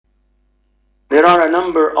There are a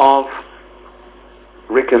number of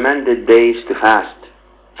recommended days to fast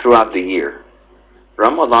throughout the year.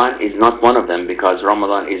 Ramadan is not one of them because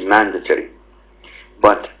Ramadan is mandatory.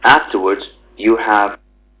 But afterwards, you have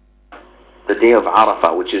the day of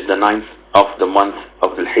Arafah, which is the 9th of the month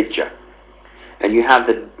of the Hijjah. And you have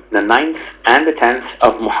the 9th and the 10th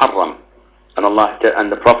of Muharram. And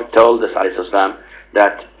the Prophet told us, ﷺ,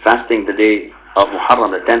 that fasting the day of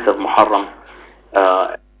Muharram, the 10th of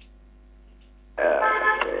Muharram,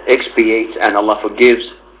 expiates and Allah forgives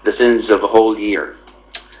the sins of a whole year.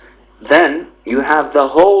 Then you have the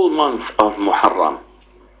whole month of Muharram.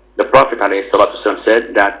 The Prophet ﷺ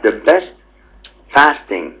said that the best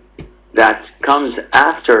fasting that comes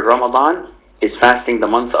after Ramadan is fasting the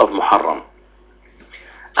month of Muharram.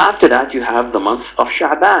 After that you have the month of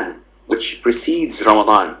Sha'ban, which precedes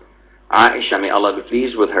Ramadan. Aisha, may Allah be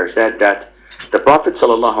pleased with her, said that the Prophet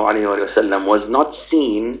ﷺ was not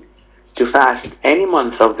seen to fast any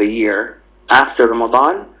month of the year after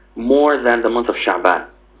Ramadan more than the month of Sha'ban.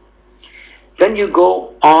 Then you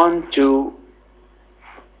go on to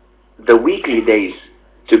the weekly days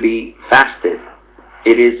to be fasted.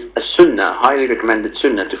 It is a sunnah, highly recommended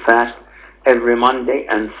sunnah, to fast every Monday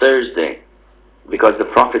and Thursday, because the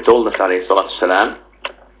Prophet told us ﷺ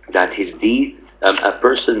that his a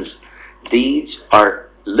person's deeds are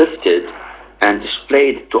lifted and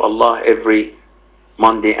displayed to Allah every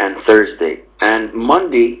Monday and Thursday. And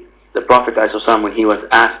Monday, the Prophet ﷺ, when he was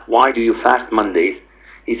asked, why do you fast Mondays?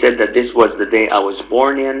 He said that this was the day I was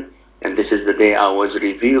born in, and this is the day I was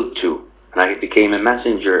revealed to, and I became a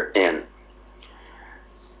messenger in.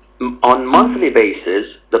 On monthly basis,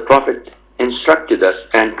 the Prophet instructed us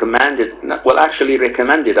and actually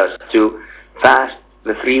recommended us to fast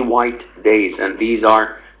the 3 white days, and these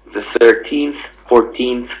are the 13th,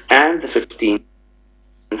 14th, and the 15th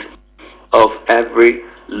of every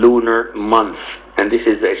lunar month, and this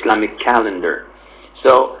is the Islamic calendar.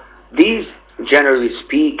 So these, generally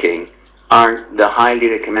speaking, are the highly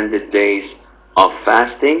recommended days of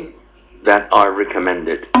fasting that are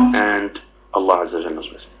recommended, and Allah Azza wa Jalla knows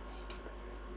best.